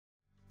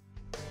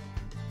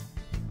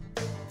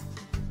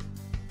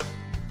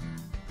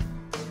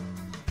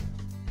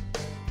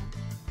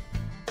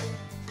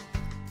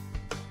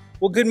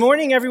Well, good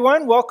morning,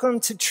 everyone.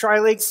 Welcome to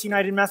Tri-Lakes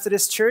United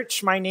Methodist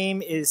Church. My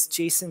name is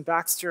Jason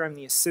Baxter. I'm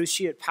the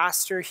associate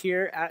pastor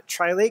here at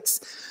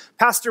Tri-Lakes.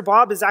 Pastor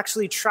Bob is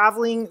actually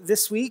traveling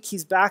this week.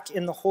 He's back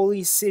in the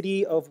holy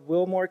city of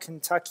Wilmore,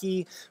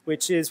 Kentucky,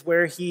 which is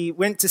where he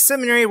went to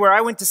seminary, where I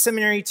went to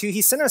seminary too.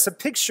 He sent us a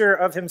picture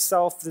of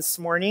himself this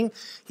morning.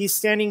 He's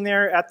standing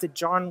there at the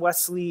John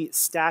Wesley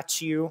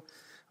statue.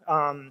 We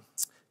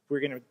were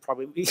going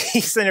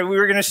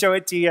to show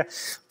it to you,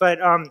 but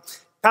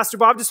Pastor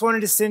Bob just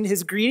wanted to send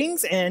his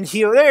greetings, and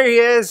there he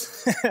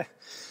is.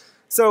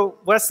 So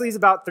Wesley's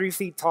about 3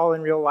 feet tall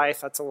in real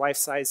life. That's a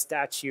life-size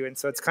statue, and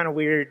so it's kind of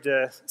weird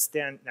to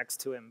stand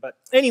next to him. But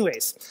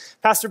anyways,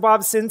 Pastor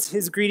Bob sends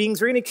his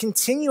greetings. We're going to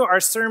continue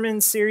our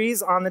sermon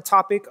series on the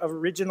topic of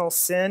original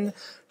sin.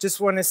 Just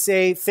want to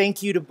say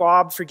thank you to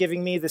Bob for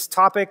giving me this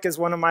topic as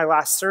one of my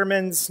last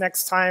sermons.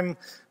 Next time,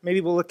 maybe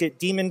we'll look at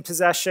demon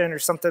possession or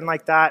something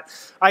like that.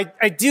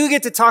 I do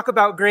get to talk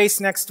about grace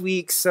next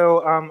week,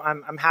 so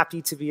I'm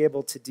happy to be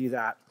able to do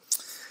that.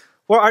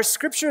 Well, our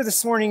scripture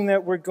this morning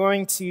that we're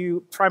going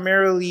to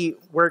primarily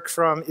work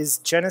from is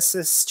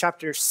Genesis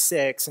chapter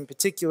 6, in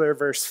particular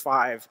verse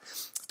 5.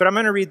 But I'm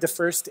going to read the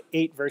first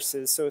 8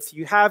 verses. So if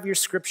you have your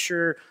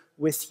scripture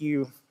with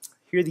you,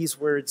 hear these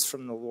words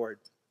from the Lord.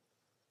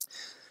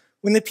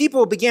 When the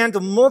people began to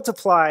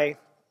multiply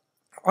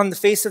on the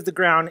face of the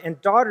ground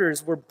and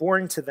daughters were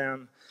born to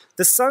them,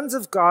 the sons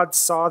of God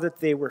saw that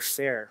they were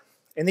fair.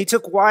 And they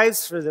took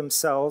wives for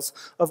themselves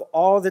of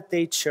all that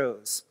they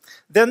chose.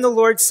 Then the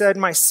Lord said,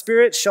 "My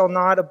spirit shall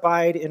not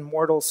abide in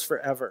mortals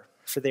forever,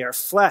 for they are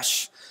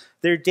flesh.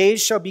 Their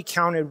days shall be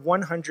counted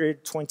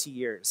 120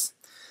 years.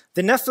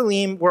 The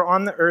Nephilim were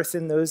on the earth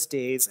in those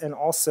days and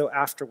also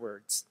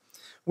afterwards,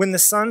 when the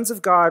sons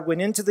of God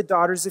went into the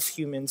daughters of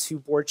humans who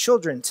bore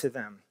children to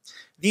them.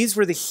 These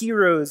were the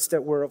heroes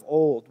that were of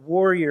old,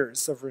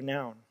 warriors of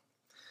renown.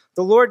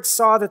 The Lord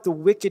saw that the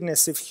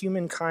wickedness of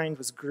humankind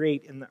was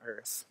great in the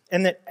earth,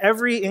 and that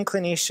every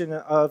inclination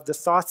of the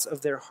thoughts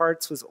of their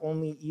hearts was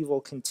only evil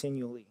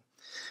continually.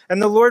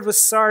 And the Lord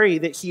was sorry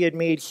that he had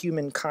made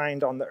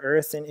humankind on the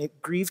earth, and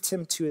it grieved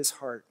him to his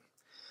heart.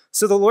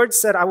 So the Lord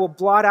said, I will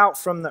blot out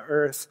from the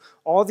earth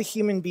all the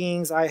human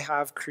beings I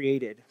have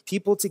created,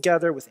 people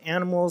together with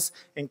animals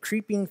and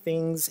creeping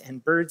things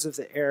and birds of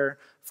the air,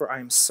 for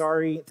I am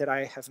sorry that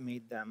I have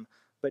made them.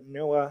 But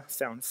Noah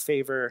found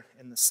favor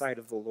in the sight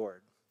of the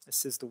Lord."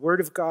 This is the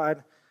word of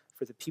God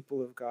for the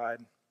people of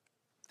God.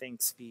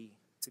 Thanks be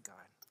to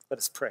God. Let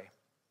us pray.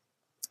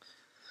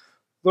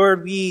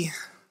 Lord, we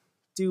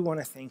do want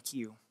to thank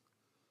you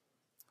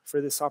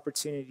for this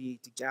opportunity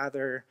to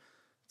gather,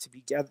 to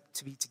be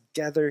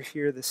together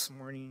here this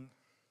morning,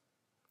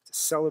 to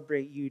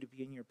celebrate you, to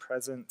be in your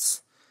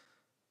presence,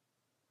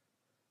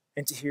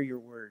 and to hear your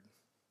word.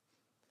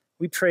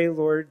 We pray,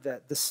 Lord,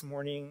 that this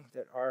morning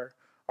that our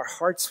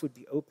hearts would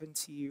be open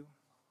to you,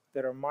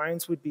 that our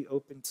minds would be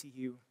open to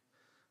you,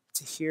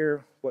 to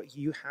hear what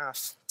you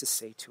have to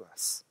say to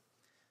us.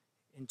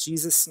 In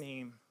Jesus'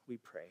 name we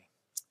pray.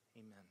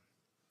 Amen.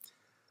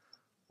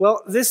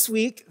 Well, this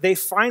week they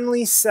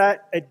finally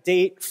set a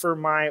date for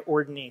my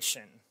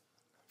ordination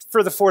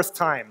for the 4th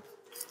time.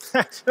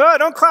 Oh,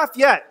 don't clap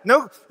yet.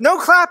 No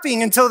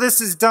clapping until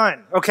this is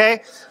done,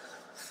 okay?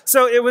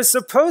 So it was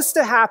supposed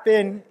to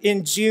happen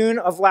in June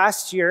of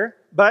last year,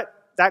 but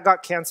that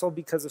got canceled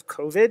because of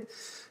COVID.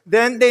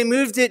 Then they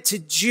moved it to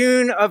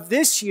June of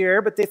this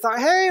year, but they thought,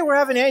 hey, we're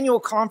having an annual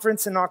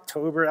conference in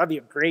October. That'd be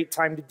a great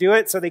time to do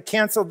it. So they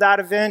canceled that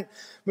event,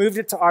 moved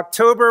it to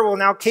October. Well,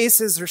 now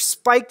cases are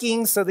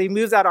spiking, so they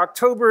moved that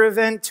October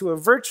event to a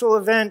virtual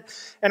event.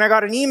 And I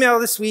got an email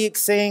this week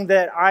saying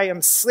that I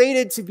am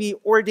slated to be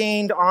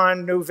ordained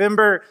on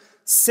November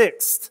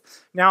 6th.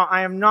 Now,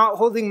 I am not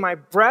holding my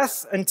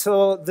breath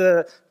until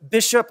the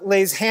bishop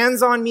lays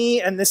hands on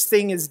me and this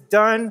thing is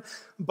done,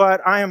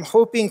 but I am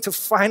hoping to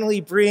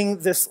finally bring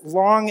this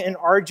long and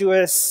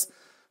arduous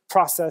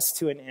process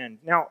to an end.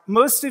 Now,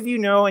 most of you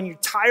know, and you're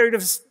tired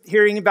of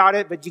hearing about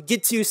it, but you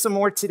get to some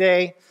more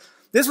today.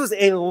 This was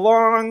a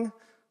long,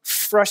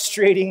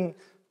 frustrating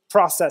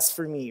process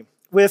for me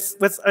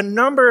with a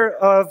number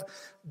of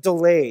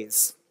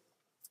delays.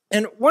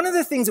 And one of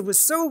the things that was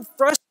so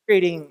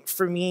frustrating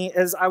for me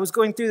as I was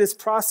going through this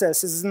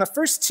process is in the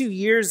first 2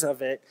 years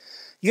of it,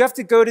 you have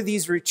to go to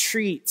these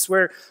retreats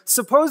where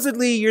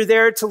supposedly you're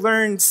there to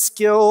learn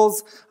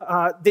skills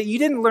that you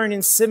didn't learn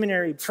in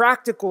seminary,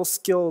 practical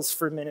skills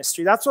for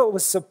ministry. That's what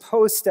was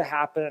supposed to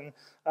happen,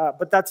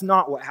 but that's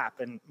not what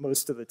happened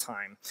most of the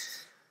time.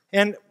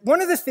 And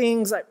one of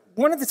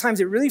the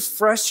times it really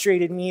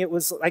frustrated me, it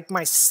was like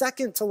my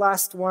second to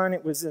last one.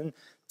 It was in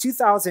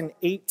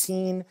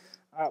 2018.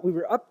 We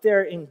were up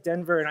there in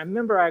Denver, and I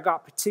remember I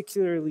got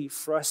particularly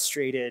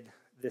frustrated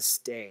this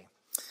day.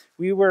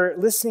 We were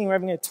listening, we're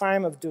having a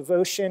time of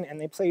devotion, and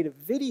they played a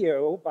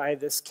video by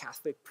this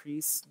Catholic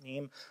priest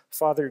named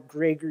Father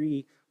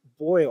Gregory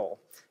Boyle.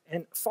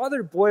 And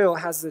Father Boyle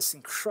has this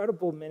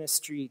incredible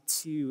ministry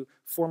to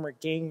former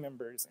gang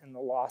members in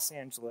the Los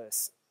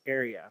Angeles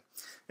area.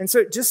 And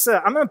so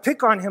I'm going to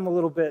pick on him a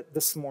little bit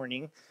this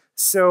morning.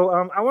 So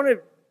I want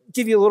to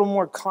give you a little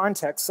more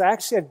context, I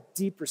actually have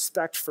deep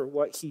respect for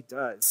what he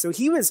does. So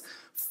he was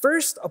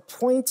first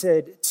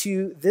appointed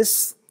to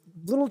this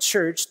little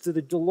church, to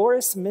the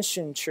Dolores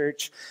Mission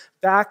Church,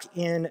 back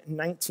in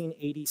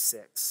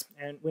 1986.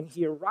 And when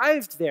he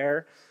arrived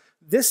there,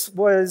 this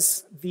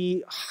was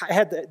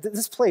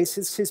this place,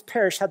 his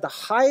parish, had the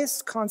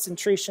highest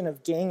concentration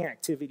of gang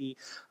activity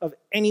of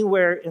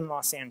anywhere in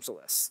Los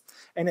Angeles.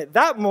 And at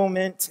that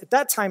moment, at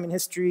that time in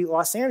history,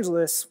 Los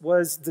Angeles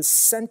was the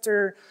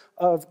center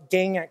of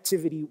gang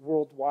activity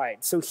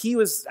worldwide. So he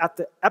was at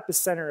the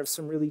epicenter of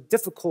some really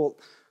difficult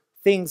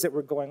things that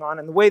were going on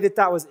and the way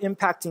that was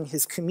impacting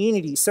his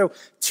community. So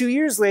 2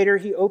 years later,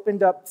 he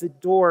opened up the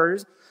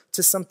doors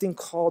to something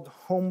called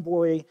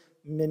Homeboy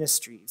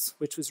Ministries,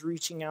 which was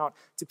reaching out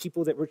to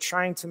people that were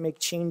trying to make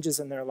changes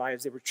in their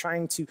lives. They were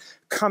trying to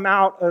come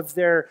out of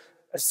their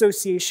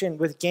association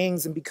with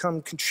gangs and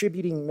become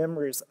contributing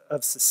members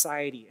of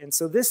society. And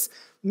so this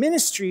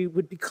ministry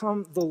would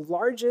become the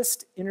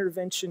largest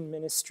intervention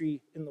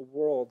ministry in the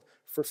world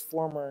for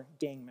former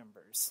gang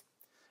members.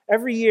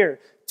 Every year,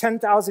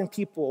 10,000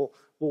 people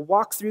will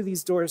walk through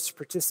these doors to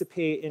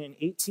participate in an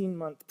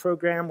 18-month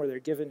program where they're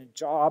given a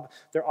job.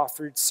 They're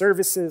offered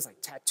services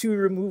like tattoo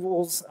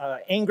removals,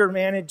 anger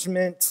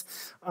management,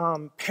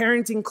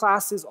 parenting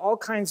classes, all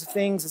kinds of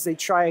things as they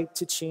try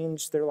to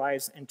change their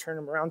lives and turn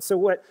them around. So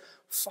what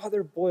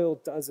Father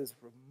Boyle does is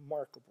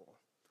remarkable.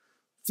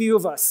 Few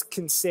of us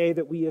can say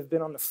that we have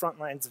been on the front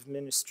lines of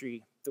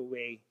ministry the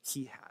way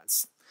he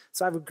has.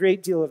 So I have a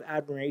great deal of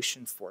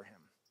admiration for him.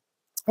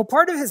 Well,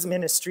 part of his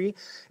ministry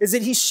is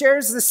that he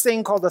shares this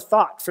thing called a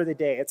thought for the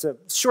day. It's a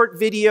short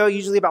video,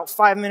 usually about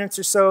 5 minutes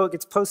or so. It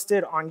gets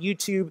posted on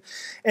YouTube.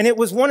 And it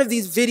was one of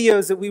these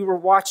videos that we were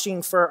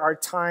watching for our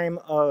time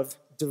of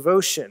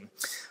devotion.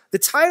 The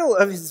title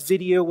of his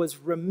video was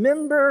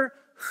 "Remember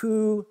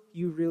Who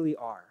You Really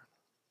Are."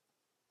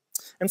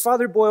 And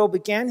Father Boyle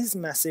began his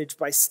message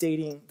by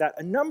stating that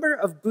a number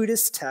of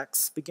Buddhist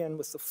texts begin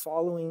with the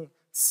following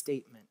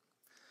statement: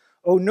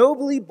 "O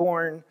nobly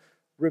born,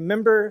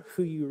 remember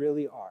who you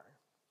really are."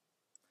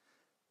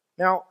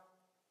 Now,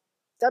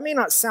 that may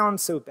not sound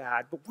so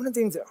bad, but one of the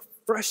things that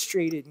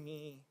frustrated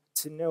me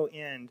to no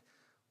end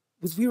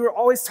was we were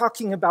always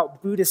talking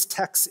about Buddhist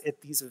texts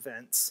at these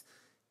events,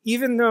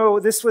 even though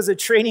this was a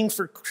training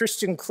for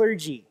Christian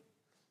clergy.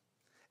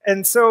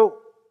 And so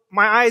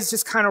my eyes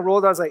just kind of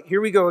rolled. I was like,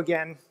 here we go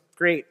again.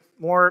 Great.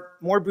 More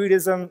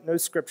Buddhism, no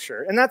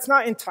scripture. And that's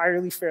not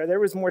entirely fair. There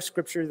was more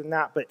scripture than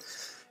that, but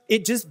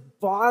it just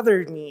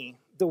bothered me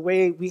the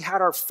way we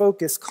had our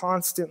focus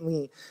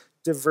constantly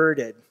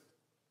diverted.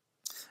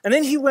 And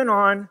then he went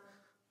on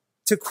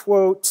to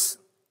quote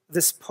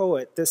this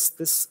poet,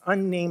 this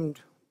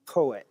unnamed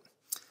poet.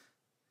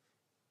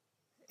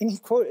 And he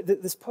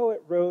quoted, this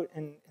poet wrote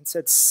and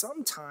said,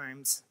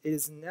 "Sometimes it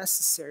is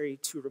necessary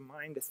to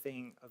remind a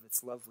thing of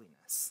its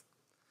loveliness."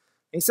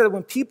 And he said that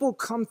when people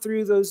come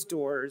through those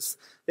doors,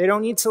 they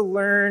don't need to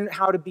learn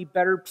how to be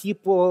better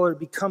people or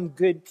become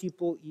good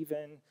people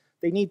even.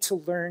 They need to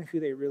learn who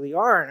they really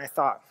are. And I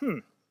thought,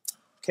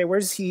 okay,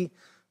 where's he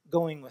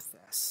going with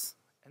this?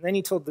 And then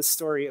he told the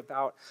story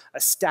about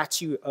a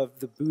statue of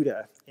the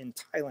Buddha in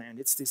Thailand.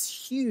 It's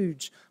this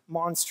huge,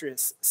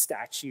 monstrous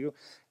statue.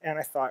 And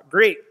I thought,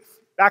 great,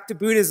 back to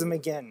Buddhism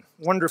again.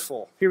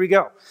 Wonderful. Here we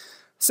go.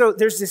 So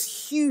there's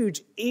this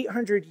huge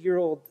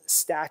 800-year-old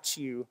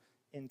statue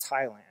in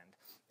Thailand.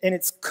 And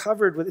it's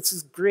covered with, it's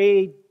this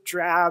gray,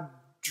 drab,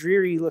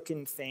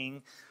 dreary-looking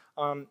thing.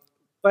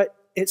 But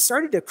it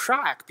started to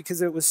crack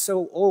because it was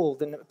so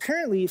old. And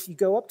apparently, if you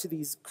go up to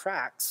these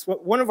cracks,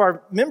 one of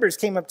our members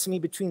came up to me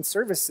between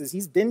services.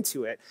 He's been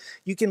to it.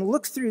 You can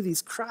look through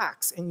these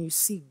cracks and you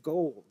see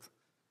gold,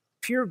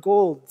 pure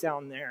gold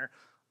down there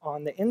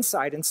on the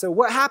inside. And so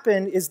what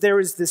happened is there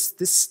was this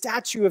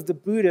statue of the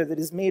Buddha that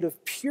is made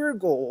of pure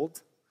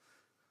gold,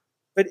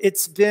 but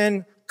it's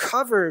been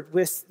covered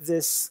with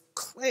this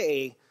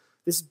clay,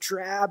 this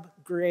drab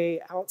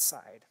gray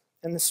outside.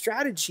 And the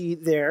strategy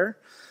there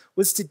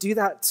was to do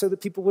that so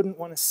that people wouldn't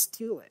want to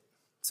steal it,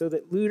 so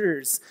that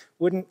looters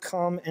wouldn't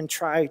come and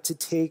try to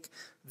take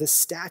the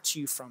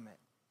statue from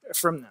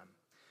them.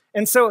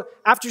 And so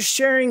after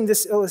sharing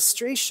this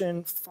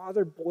illustration,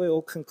 Father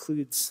Boyle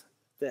concludes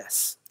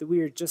this, that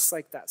we are just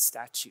like that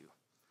statue,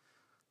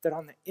 that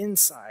on the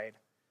inside,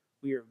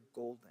 we are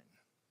golden.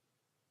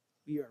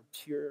 We are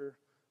pure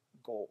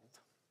gold.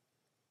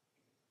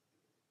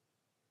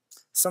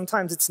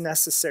 Sometimes it's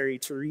necessary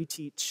to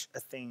reteach a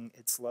thing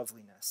its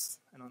loveliness,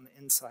 and on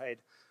the inside,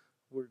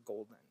 we're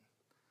golden.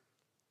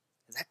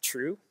 Is that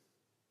true?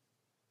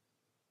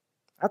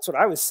 That's what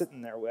I was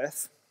sitting there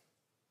with.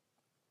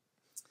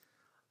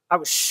 I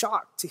was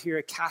shocked to hear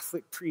a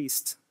Catholic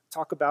priest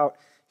talk about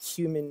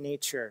human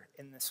nature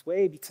in this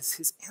way because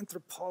his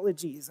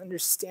anthropology, his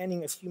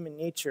understanding of human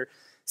nature,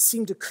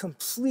 seemed to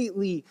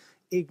completely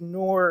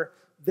ignore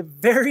the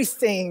very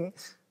thing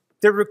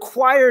that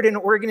required an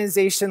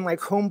organization like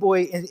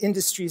Homeboy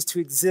Industries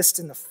to exist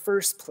in the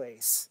first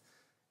place,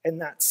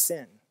 and that's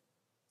sin.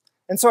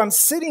 And so I'm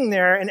sitting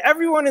there, and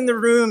everyone in the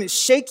room is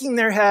shaking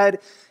their head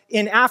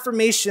in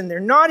affirmation. They're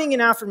nodding in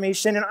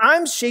affirmation, and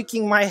I'm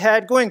shaking my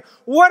head going,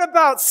 what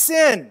about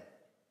sin?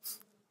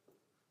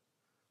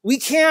 We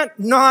can't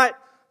not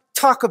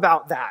talk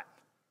about that,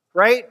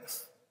 right?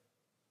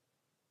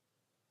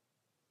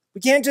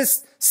 We can't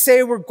just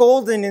say we're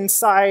golden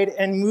inside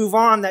and move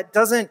on. That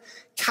doesn't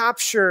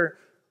capture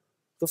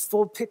the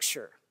full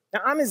picture. Now,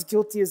 I'm as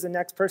guilty as the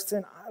next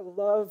person. I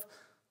love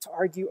to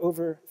argue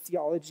over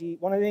theology.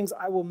 One of the things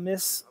I will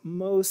miss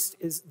most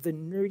is the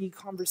nerdy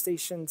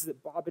conversations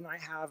that Bob and I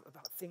have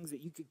about things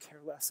that you could care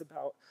less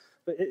about,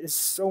 but it is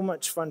so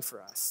much fun for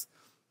us.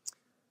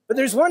 But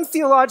there's one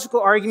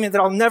theological argument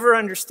that I'll never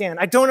understand.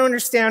 I don't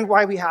understand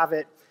why we have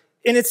it,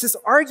 and it's this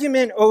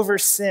argument over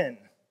sin.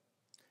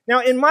 Now,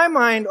 in my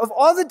mind, of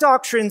all the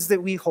doctrines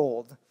that we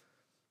hold,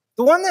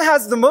 the one that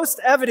has the most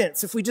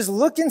evidence, if we just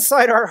look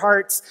inside our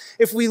hearts,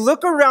 if we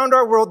look around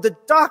our world, the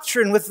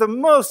doctrine with the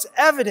most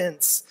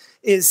evidence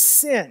is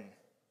sin.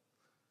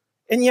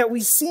 And yet we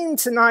seem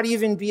to not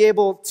even be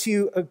able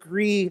to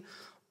agree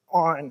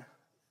on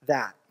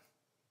that.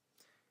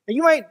 Now,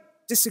 you might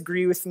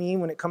disagree with me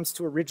when it comes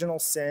to original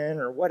sin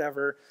or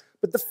whatever,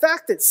 but the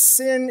fact that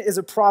sin is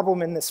a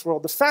problem in this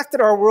world, the fact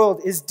that our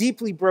world is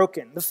deeply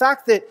broken, the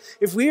fact that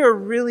if we are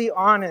really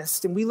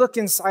honest and we look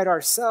inside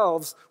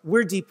ourselves,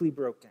 we're deeply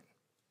broken.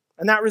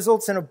 And that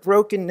results in a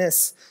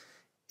brokenness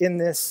in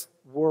this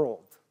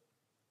world.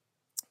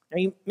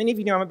 Now, many of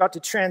you know I'm about to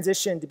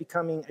transition to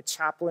becoming a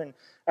chaplain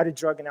at a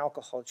drug and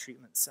alcohol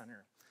treatment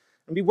center.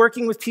 I'll be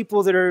working with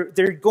people they're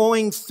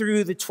going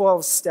through the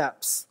 12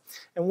 steps.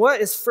 And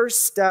what is the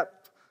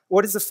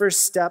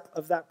first step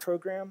of that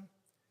program?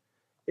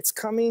 It's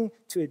coming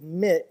to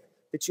admit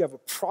that you have a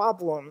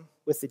problem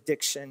with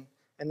addiction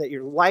and that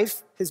your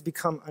life has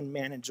become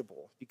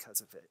unmanageable because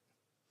of it.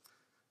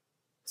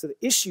 So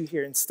the issue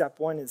here in step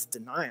one is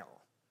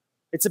denial.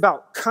 It's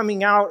about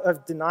coming out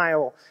of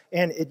denial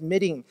and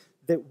admitting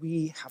that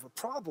we have a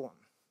problem.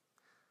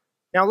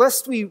 Now,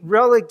 lest we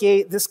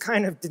relegate this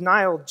kind of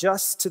denial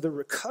just to the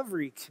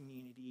recovery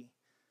community,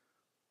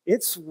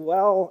 it's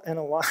well and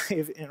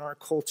alive in our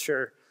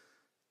culture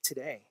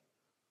today.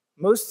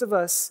 Most of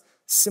us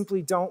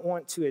simply don't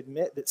want to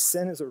admit that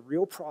sin is a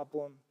real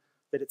problem,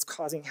 that it's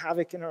causing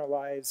havoc in our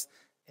lives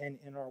and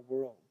in our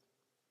world.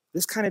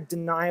 This kind of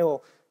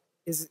denial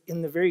is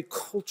in the very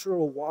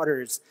cultural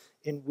waters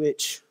in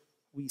which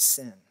we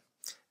sin.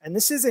 And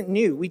this isn't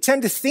new. We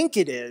tend to think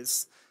it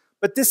is,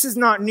 but this is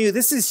not new.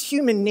 This is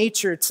human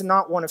nature to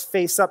not want to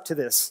face up to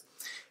this.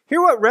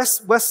 Hear what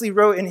Wesley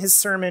wrote in his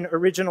sermon,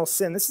 Original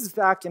Sin. This is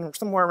back in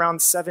somewhere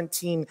around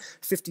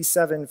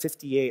 1757,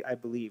 58, I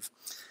believe.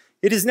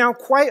 It is now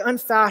quite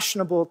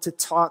unfashionable to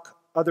talk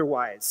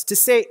otherwise, to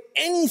say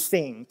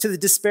anything to the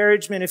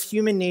disparagement of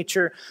human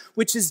nature,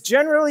 which is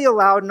generally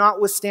allowed,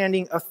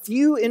 notwithstanding a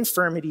few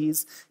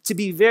infirmities, to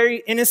be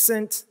very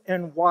innocent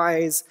and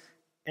wise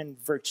and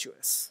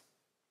virtuous.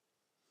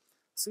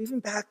 So even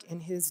back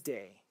in his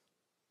day,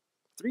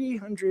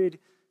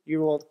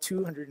 300-year-old,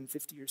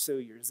 250 or so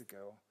years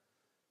ago,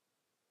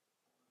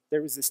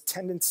 there was this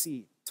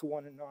tendency to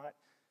want to not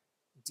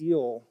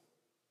deal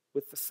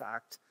with the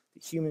fact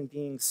that human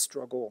beings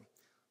struggle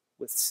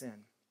with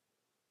sin.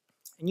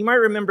 And you might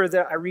remember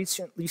that I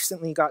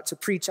recently got to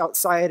preach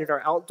outside at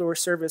our outdoor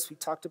service. We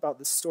talked about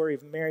the story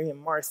of Mary and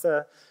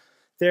Martha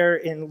there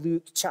in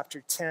Luke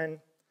chapter 10.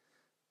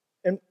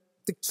 And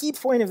the key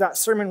point of that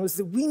sermon was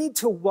that we need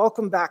to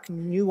welcome back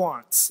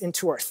nuance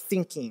into our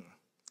thinking.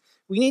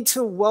 We need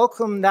to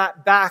welcome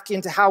that back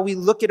into how we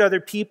look at other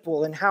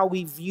people and how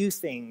we view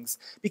things,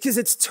 because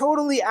it's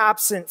totally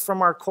absent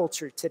from our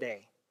culture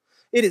today.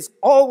 It is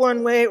all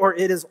one way or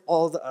it is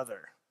all the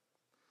other.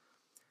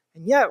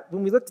 And yet,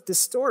 when we looked at the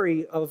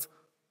story of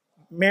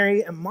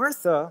Mary and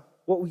Martha,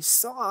 what we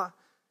saw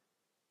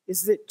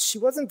is that she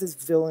wasn't this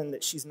villain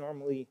that she's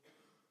normally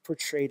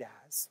portrayed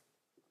as.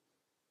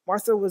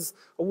 Martha was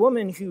a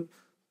woman who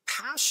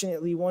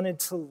passionately wanted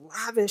to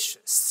lavish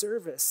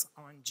service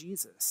on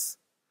Jesus.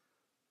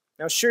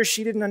 Now, sure,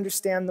 she didn't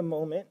understand the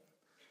moment,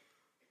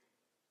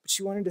 but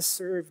she wanted to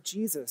serve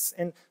Jesus.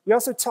 And we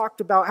also talked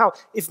about how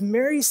if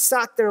Mary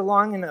sat there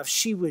long enough,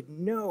 she would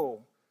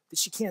know that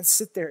she can't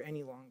sit there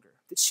any longer,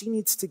 that she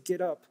needs to get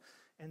up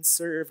and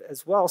serve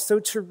as well. So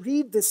to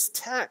read this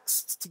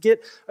text, to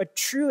get a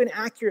true and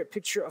accurate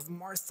picture of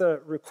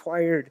Martha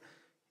required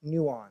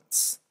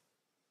nuance.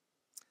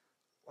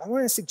 I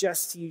want to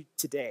suggest to you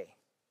today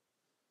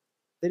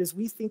that as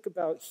we think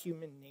about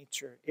human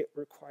nature, it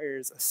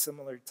requires a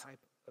similar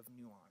type of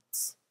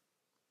nuance.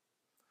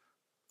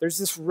 There's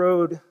this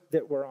road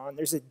that we're on.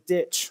 There's a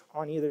ditch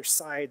on either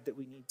side that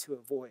we need to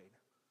avoid.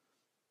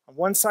 On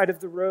one side of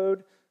the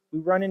road, we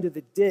run into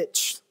the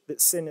ditch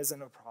that sin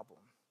isn't a problem.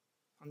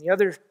 On the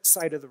other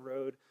side of the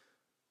road,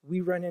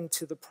 we run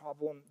into the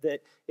problem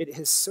that it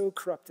has so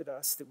corrupted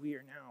us that we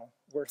are now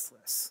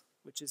worthless,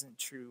 which isn't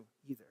true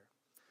either.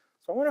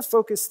 So I want to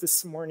focus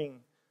this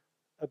morning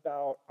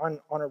on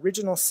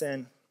original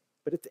sin,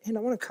 but at the end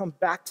I want to come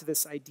back to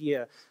this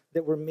idea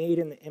that we're made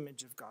in the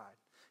image of God.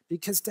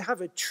 Because to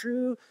have a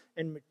true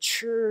and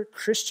mature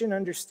Christian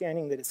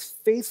understanding that is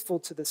faithful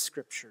to the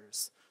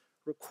scriptures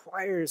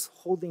requires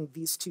holding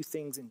these two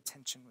things in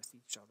tension with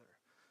each other.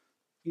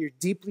 We are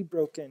deeply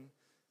broken,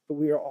 but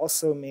we are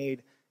also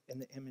made in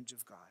the image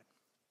of God.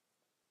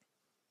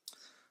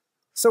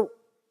 So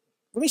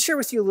let me share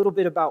with you a little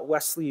bit about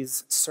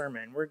Wesley's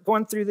sermon. We're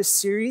going through this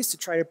series to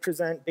try to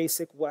present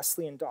basic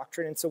Wesleyan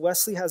doctrine. And so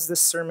Wesley has this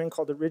sermon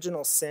called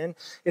Original Sin.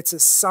 It's a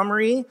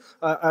summary,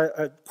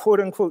 a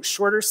quote-unquote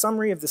shorter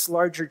summary of this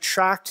larger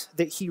tract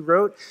that he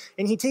wrote.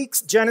 And he takes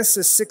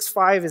Genesis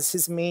 6:5 as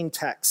his main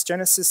text.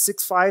 Genesis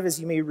 6:5, as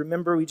you may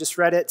remember, we just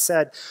read it,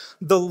 said,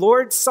 "The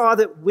Lord saw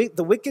that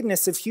the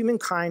wickedness of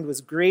humankind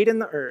was great in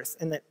the earth,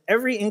 and that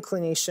every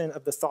inclination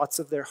of the thoughts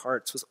of their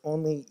hearts was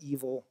only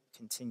evil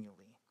continually."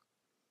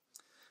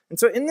 And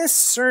so in this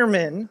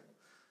sermon,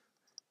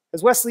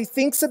 as Wesley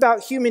thinks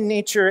about human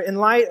nature in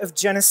light of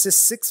Genesis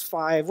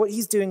 6:5, what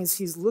he's doing is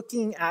he's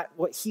looking at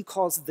what he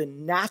calls the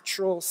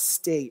natural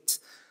state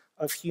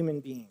of human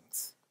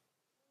beings.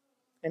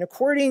 And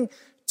according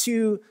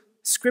to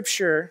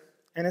Scripture,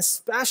 and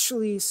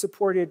especially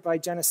supported by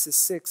Genesis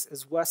 6,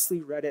 as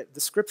Wesley read it, the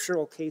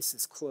scriptural case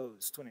is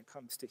closed when it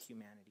comes to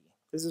humanity.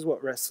 This is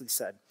what Wesley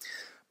said.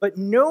 "But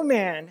no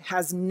man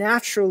has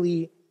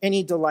naturally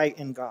any delight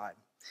in God.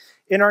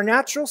 In our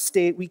natural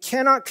state, we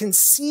cannot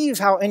conceive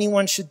how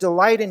anyone should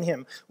delight in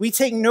him. We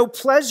take no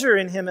pleasure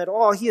in him at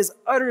all. He is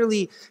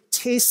utterly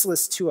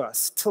tasteless to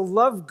us. To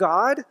love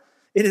God,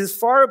 it is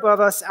far above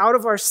us, out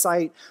of our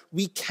sight.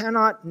 We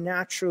cannot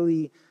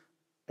naturally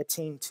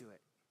attain to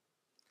it."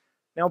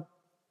 Now,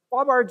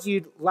 Bob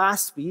argued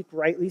last week,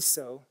 rightly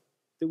so,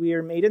 that we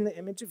are made in the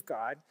image of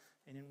God.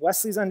 And in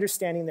Wesley's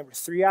understanding, there were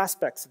three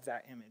aspects of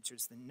that image.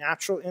 There's the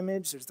natural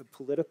image, there's the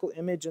political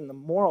image, and the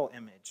moral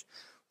image.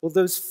 Well,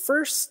 those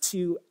first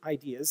two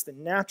ideas, the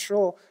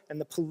natural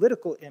and the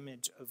political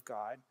image of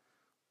God,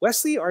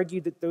 Wesley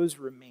argued that those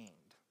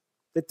remained,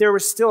 that there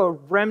was still a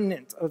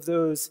remnant of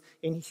those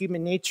in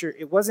human nature.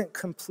 It wasn't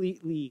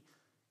completely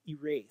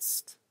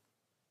erased.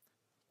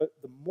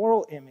 But the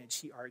moral image,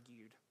 he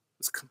argued,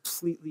 was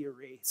completely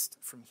erased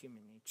from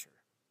human nature.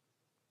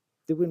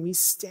 That when we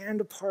stand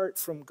apart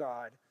from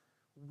God,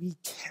 we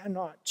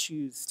cannot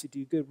choose to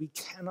do good. We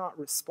cannot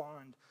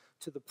respond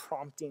to the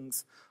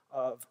promptings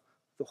of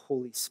the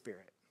Holy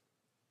Spirit.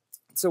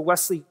 So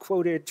Wesley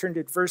turned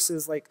to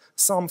verses like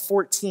Psalm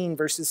 14,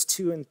 verses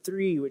 2 and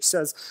 3, which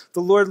says, "The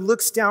Lord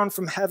looks down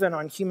from heaven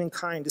on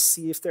humankind to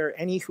see if there are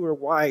any who are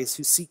wise,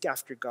 who seek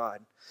after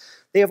God.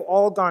 They have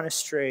all gone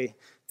astray.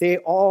 They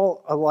are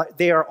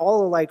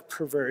all alike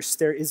perverse.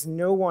 There is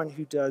no one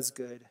who does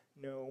good,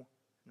 no,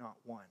 not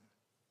one."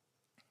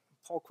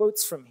 Paul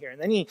quotes from here. And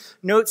then he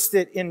notes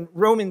that in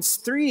Romans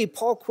 3,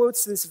 Paul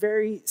quotes this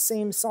very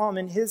same psalm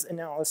in his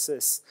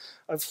analysis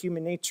of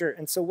human nature.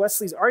 And so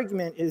Wesley's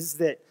argument is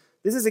that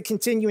this is a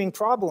continuing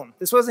problem.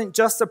 This wasn't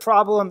just a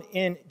problem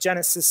in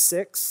Genesis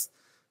 6.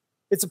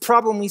 It's a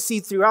problem we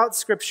see throughout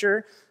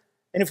Scripture.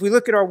 And if we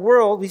look at our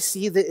world, we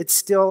see that it's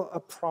still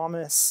a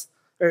problem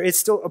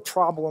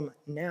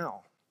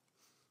now.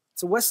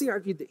 So Wesley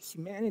argued that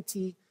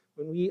humanity,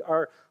 when we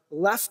are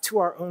left to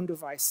our own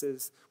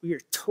devices, we are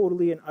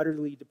totally and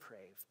utterly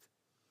depraved.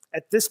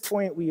 At this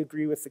point, we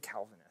agree with the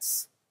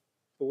Calvinists,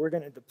 but we're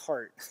going to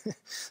depart,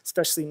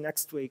 especially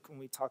next week when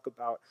we talk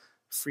about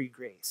free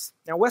grace.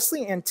 Now,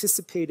 Wesley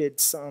anticipated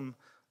some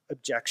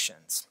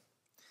objections.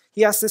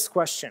 He asked this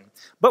question,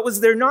 "But was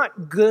there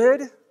not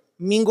good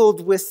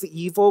mingled with the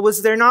evil?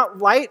 Was there not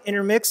light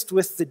intermixed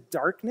with the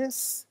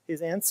darkness?"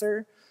 His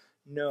answer,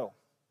 no,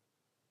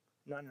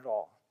 none at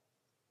all.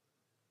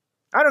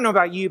 I don't know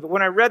about you, but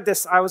when I read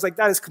this, I was like,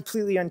 that is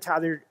completely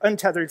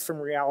untethered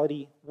from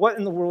reality. What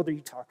in the world are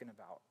you talking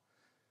about?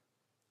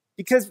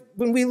 Because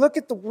when we look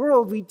at the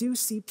world, we do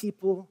see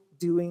people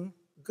doing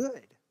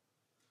good.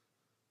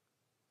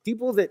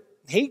 People that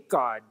hate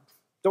God,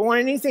 don't want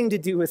anything to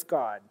do with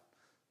God.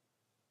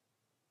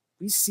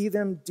 We see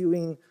them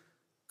doing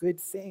good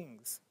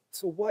things.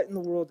 So what in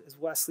the world is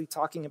Wesley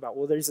talking about?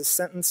 Well, there's a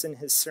sentence in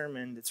his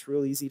sermon that's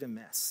real easy to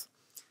miss.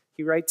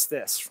 He writes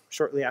this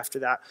shortly after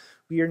that: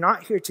 "We are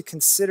not here to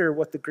consider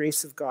what the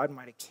grace of God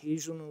might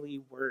occasionally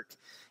work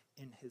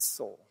in his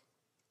soul."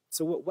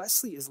 So what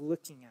Wesley is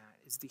looking at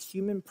is the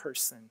human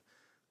person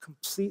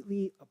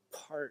completely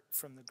apart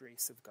from the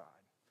grace of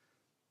God.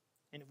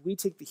 And if we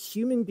take the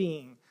human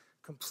being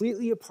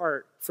completely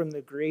apart from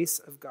the grace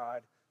of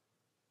God,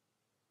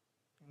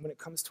 and when it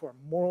comes to our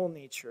moral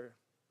nature,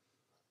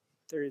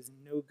 there is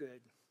no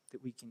good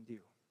that we can do.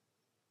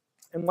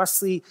 And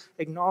Wesley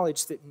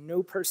acknowledged that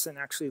no person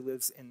actually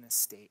lives in this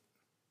state.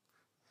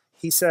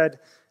 He said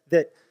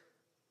that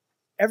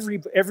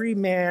every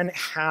man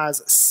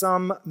has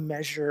some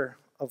measure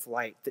of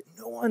light, that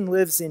no one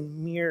lives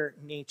in mere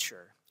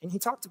nature. And he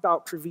talked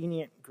about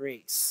prevenient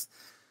grace.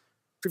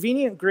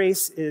 Prevenient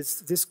grace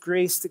is this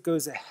grace that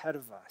goes ahead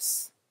of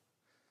us.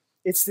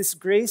 It's this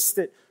grace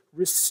that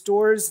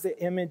restores the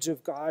image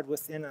of God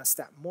within us,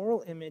 that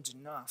moral image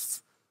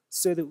enough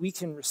so that we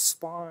can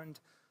respond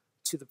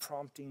to the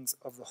promptings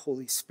of the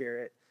Holy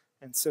Spirit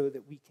and so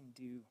that we can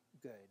do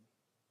good.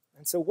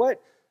 And so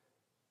what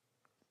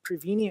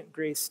prevenient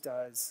grace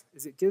does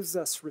is it gives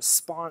us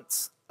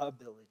response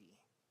ability.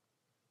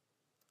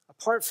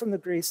 Apart from the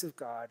grace of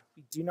God,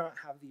 we do not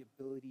have the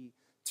ability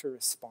to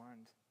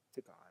respond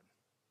to God.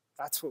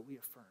 That's what we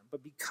affirm.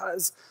 But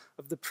because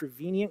of the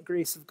prevenient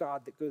grace of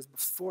God that goes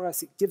before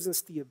us, it gives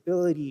us the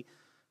ability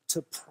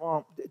to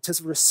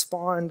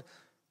respond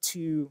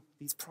to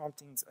these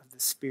promptings of the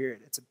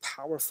Spirit. It's a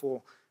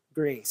powerful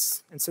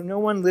grace. And so no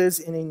one lives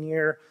in a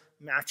near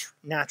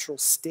natural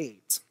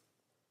state.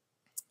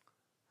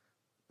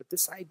 But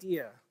this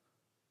idea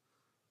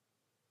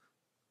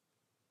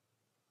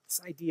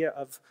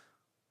of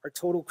our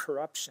total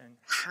corruption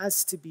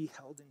has to be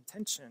held in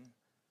tension.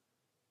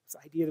 This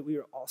idea that we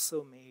are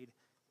also made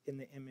in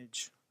the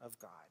image of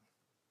God.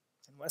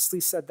 And Wesley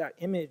said that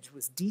image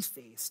was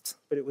defaced,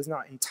 but it was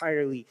not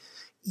entirely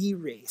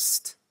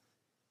erased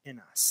in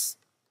us.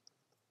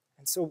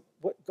 And so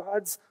what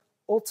God's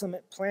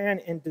ultimate plan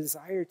and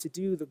desire to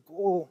do, the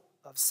goal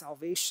of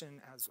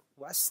salvation as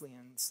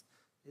Wesleyans,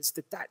 is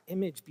that that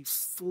image be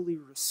fully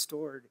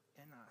restored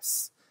in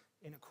us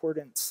in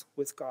accordance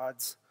with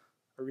God's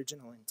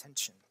original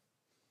intention.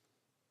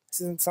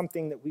 This isn't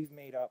something that we've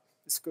made up.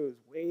 This goes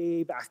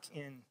way back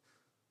in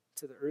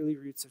to the early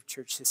roots of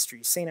church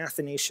history. St.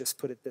 Athanasius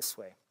put it this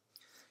way.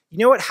 You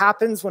know what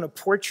happens when a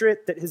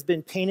portrait that has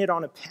been painted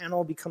on a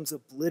panel becomes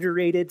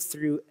obliterated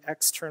through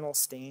external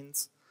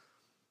stains?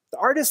 The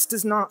artist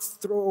does not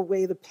throw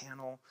away the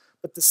panel,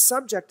 but the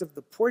subject of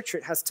the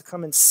portrait has to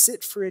come and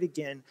sit for it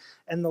again,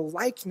 and the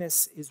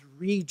likeness is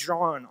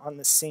redrawn on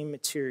the same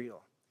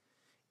material.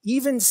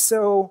 Even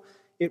so,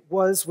 it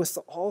was with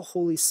the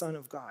all-holy Son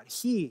of God.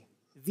 He,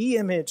 the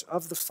image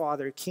of the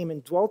Father, came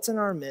and dwelt in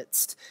our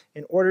midst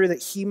in order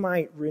that he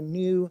might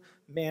renew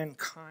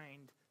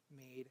mankind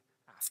made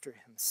after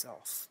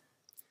himself.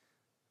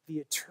 The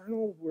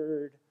eternal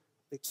Word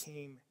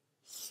became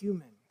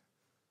human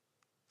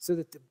so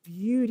that the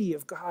beauty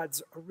of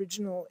God's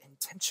original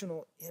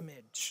intentional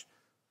image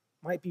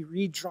might be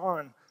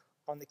redrawn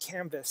on the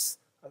canvas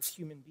of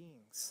human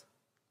beings.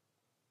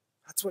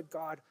 That's what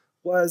God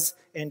was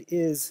and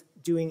is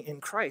doing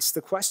in Christ.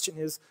 The question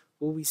is,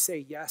 will we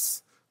say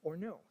yes or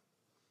no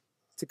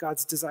to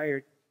God's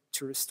desire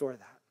to restore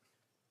that?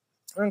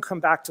 I'm going to come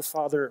back to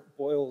Father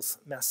Boyle's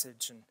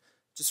message and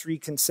just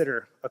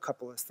reconsider a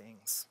couple of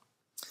things.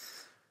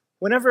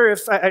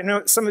 If I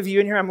know some of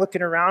you in here, I'm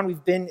looking around,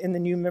 we've been in the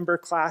new member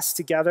class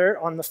together.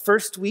 On the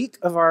first week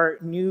of our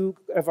new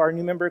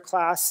member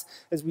class,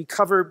 as we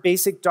cover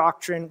basic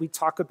doctrine, we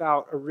talk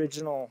about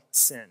original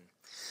sin.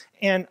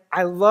 And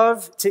I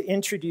love to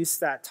introduce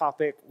that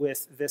topic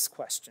with this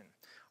question.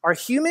 Are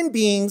human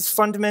beings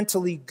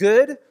fundamentally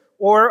good,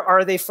 or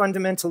are they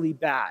fundamentally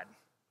bad?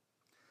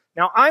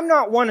 Now, I'm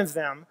not one of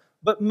them,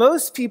 but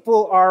most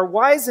people are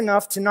wise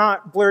enough to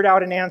not blurt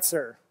out an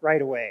answer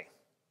right away.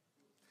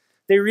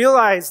 They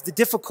realize the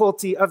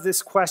difficulty of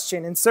this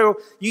question, and so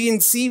you can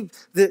see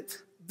the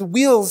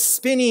wheels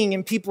spinning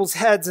in people's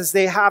heads as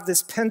they have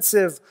this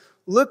pensive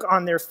look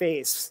on their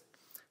face.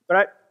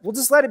 But we'll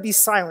just let it be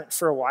silent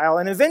for a while,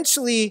 and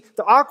eventually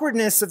the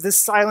awkwardness of this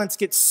silence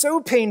gets so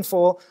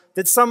painful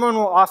that someone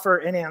will offer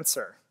an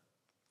answer.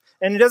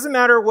 And it doesn't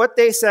matter what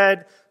they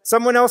said,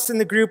 someone else in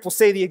the group will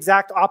say the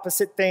exact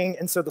opposite thing,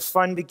 and so the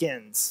fun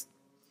begins.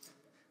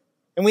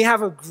 And we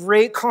have a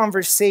great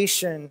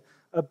conversation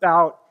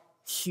about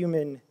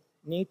human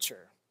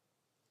nature.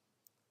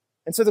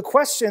 And so the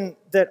question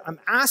that I'm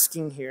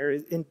asking here,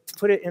 and to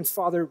put it in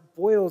Father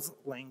Boyle's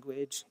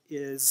language,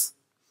 is,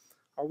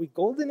 are we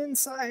golden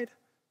inside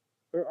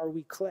or are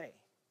we clay?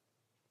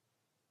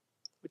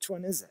 Which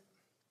one is it?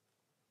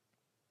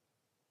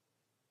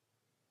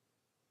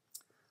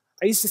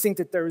 I used to think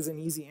that there was an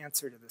easy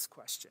answer to this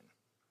question.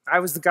 I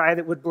was the guy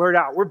that would blurt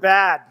out, we're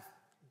bad,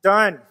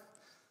 done.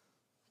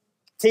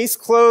 Case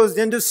closed,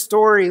 end of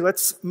story,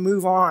 let's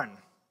move on.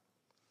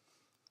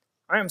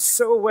 I am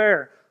so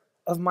aware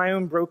of my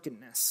own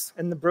brokenness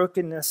and the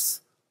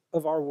brokenness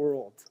of our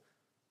world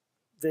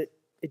that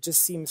it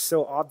just seems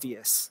so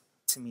obvious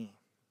to me.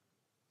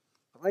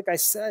 But like I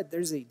said,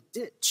 there's a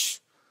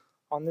ditch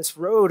on this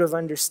road of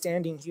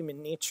understanding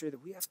human nature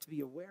that we have to be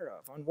aware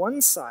of. On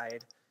one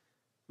side,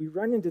 we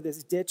run into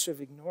this ditch of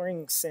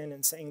ignoring sin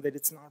and saying that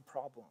it's not a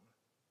problem,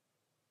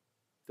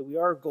 that we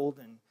are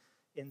golden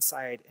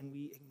inside, and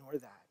we ignore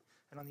that.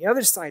 And on the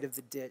other side of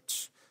the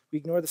ditch, we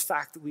ignore the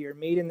fact that we are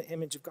made in the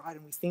image of God,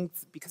 and we think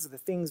that because of the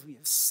things we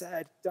have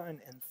said, done,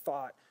 and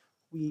thought,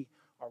 we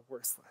are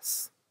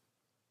worthless.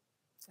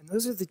 And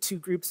those are the two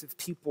groups of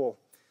people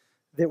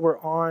that were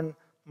on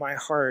my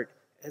heart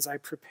as I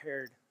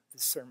prepared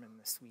this sermon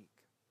this week.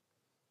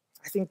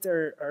 I think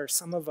there are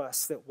some of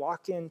us that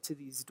walk into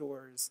these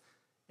doors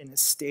in a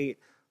state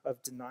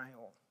of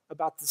denial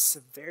about the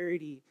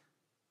severity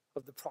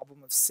of the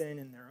problem of sin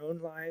in their own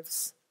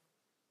lives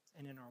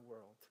and in our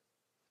world.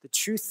 The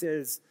truth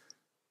is,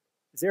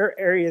 there are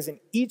areas in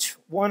each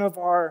one of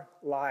our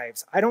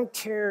lives. I don't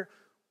care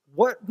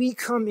what we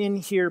come in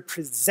here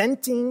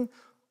presenting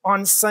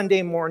on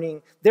Sunday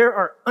morning, there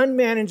are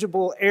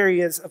unmanageable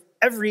areas of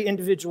every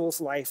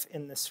individual's life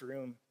in this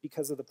room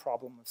because of the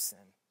problem of sin.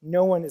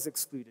 No one is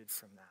excluded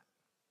from that.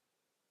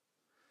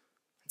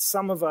 And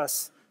some of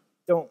us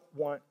don't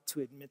want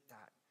to admit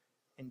that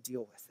and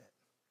deal with it.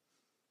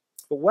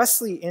 But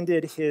Wesley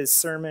ended his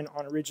sermon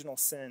on original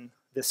sin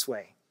this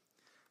way: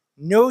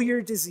 know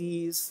your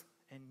disease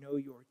and know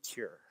your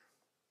cure.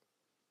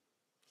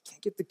 You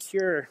can't get the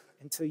cure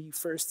until you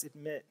first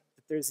admit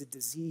that there's a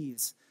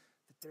disease,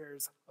 that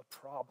there's a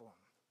problem.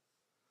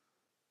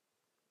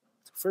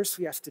 So first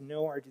we have to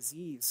know our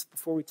disease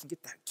before we can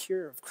get that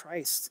cure of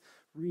Christ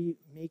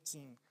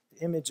remaking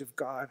the image of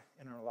God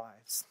in our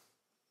lives.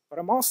 But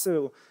I'm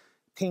also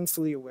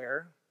painfully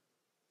aware,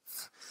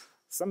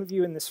 some of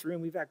you in this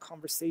room, we've had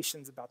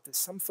conversations about this.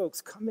 Some folks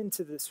come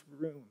into this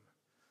room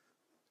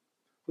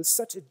with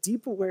such a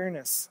deep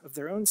awareness of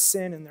their own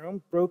sin and their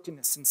own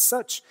brokenness and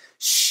such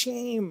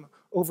shame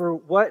over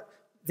what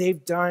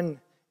they've done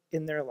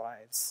in their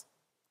lives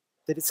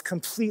that it's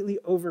completely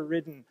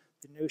overridden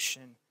the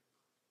notion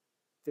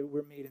that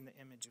we're made in the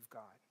image of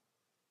God.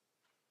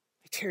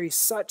 They carry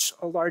such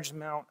a large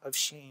amount of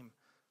shame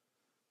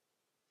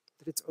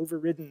that it's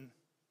overridden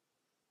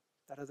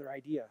that other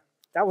idea.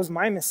 That was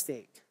my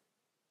mistake.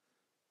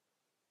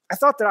 I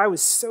thought that I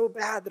was so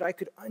bad that I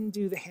could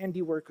undo the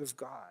handiwork of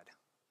God.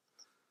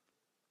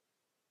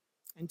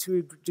 And to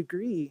a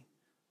degree,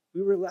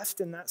 we were left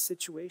in that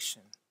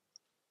situation.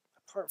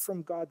 Apart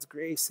from God's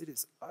grace, it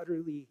is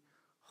utterly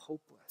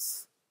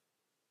hopeless.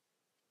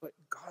 But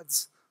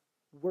God's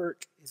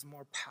work is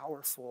more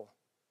powerful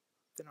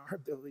than our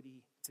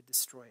ability to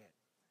destroy it.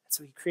 And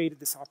so he created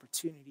this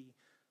opportunity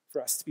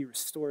for us to be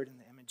restored in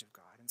the image of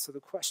God. And so the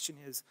question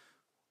is,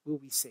 will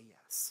we say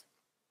yes?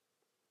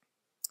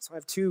 So I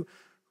have two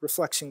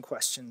reflection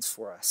questions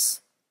for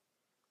us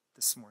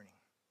this morning.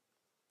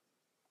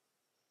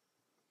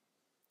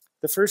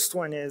 The first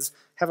one is,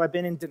 have I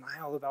been in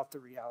denial about the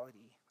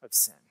reality of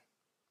sin?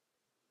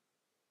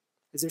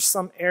 Is there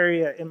some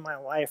area in my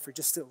life, or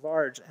just at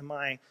large, am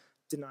I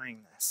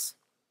denying this?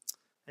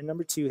 And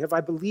number two, have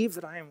I believed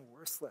that I am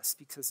worthless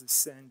because of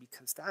sin?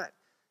 Because that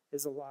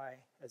is a lie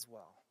as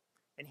well.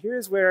 And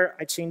here's where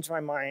I change my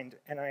mind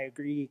and I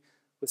agree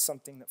with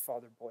something that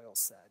Father Boyle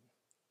said.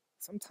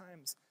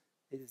 Sometimes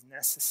it is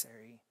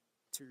necessary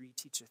to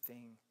reteach a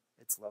thing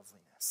its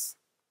loveliness.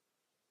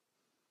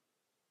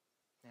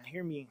 Now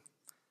hear me.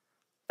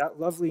 That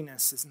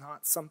loveliness is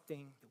not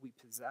something that we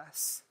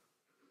possess.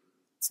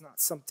 It's not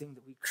something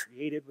that we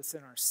created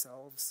within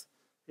ourselves.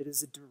 It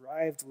is a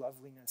derived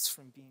loveliness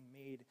from being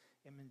made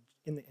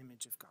in the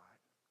image of God.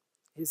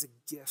 It is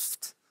a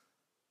gift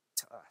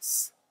to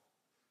us.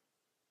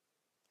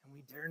 And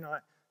we dare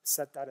not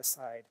set that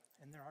aside.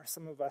 And there are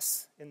some of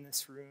us in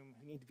this room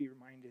who need to be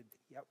reminded that,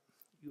 yep,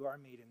 you are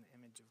made in the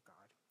image of God.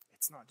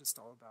 It's not just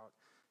all about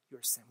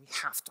your sin. We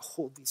have to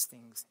hold these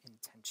things in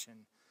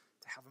tension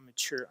to have a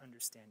mature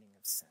understanding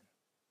of sin.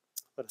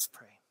 Let us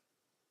pray.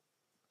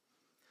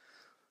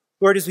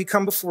 Lord, as we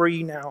come before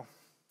you now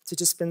to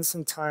just spend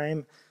some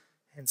time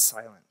in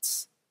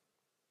silence,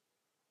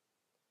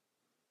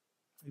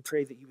 we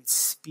pray that you would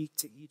speak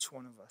to each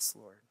one of us,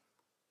 Lord.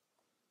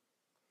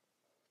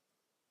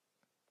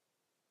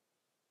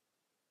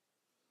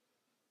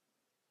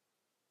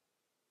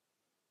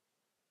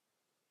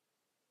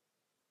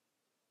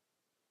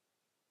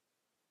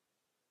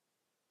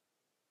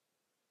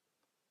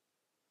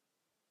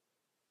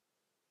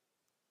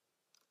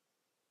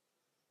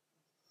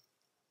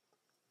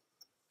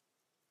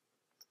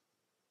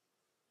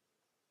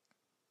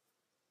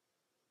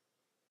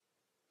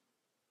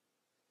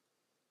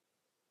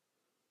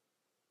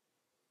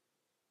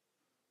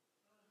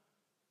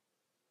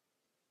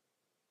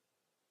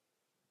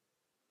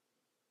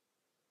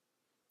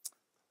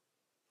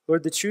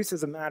 Lord, the truth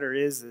of the matter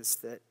is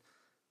that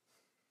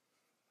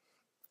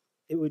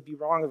it would be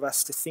wrong of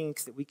us to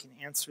think that we can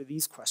answer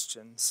these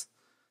questions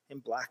in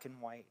black and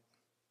white.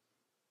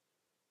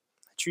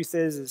 The truth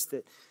is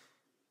that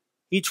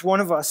each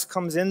one of us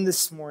comes in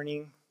this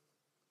morning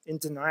in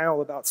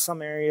denial about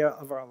some area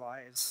of our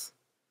lives.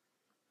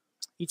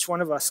 Each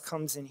one of us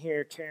comes in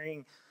here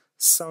carrying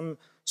some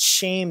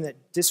shame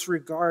that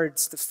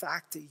disregards the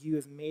fact that you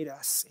have made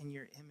us in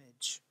your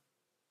image.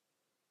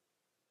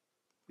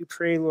 We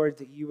pray, Lord,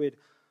 that you would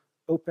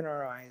open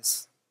our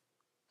eyes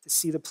to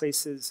see the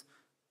places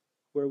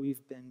where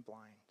we've been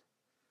blind.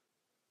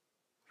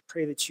 We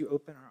pray that you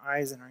open our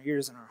eyes and our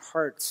ears and our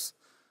hearts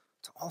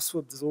to also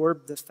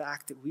absorb the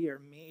fact that we are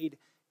made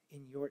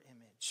in your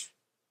image.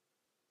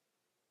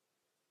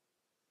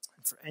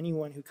 And for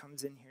anyone who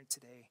comes in here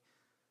today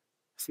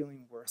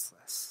feeling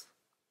worthless,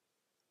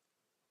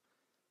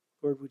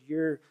 Lord, would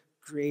your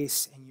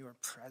grace and your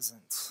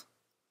presence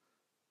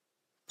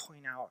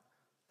point out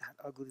that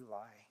ugly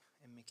lie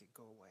and make it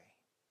go away.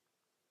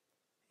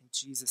 In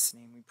Jesus'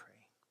 name we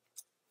pray.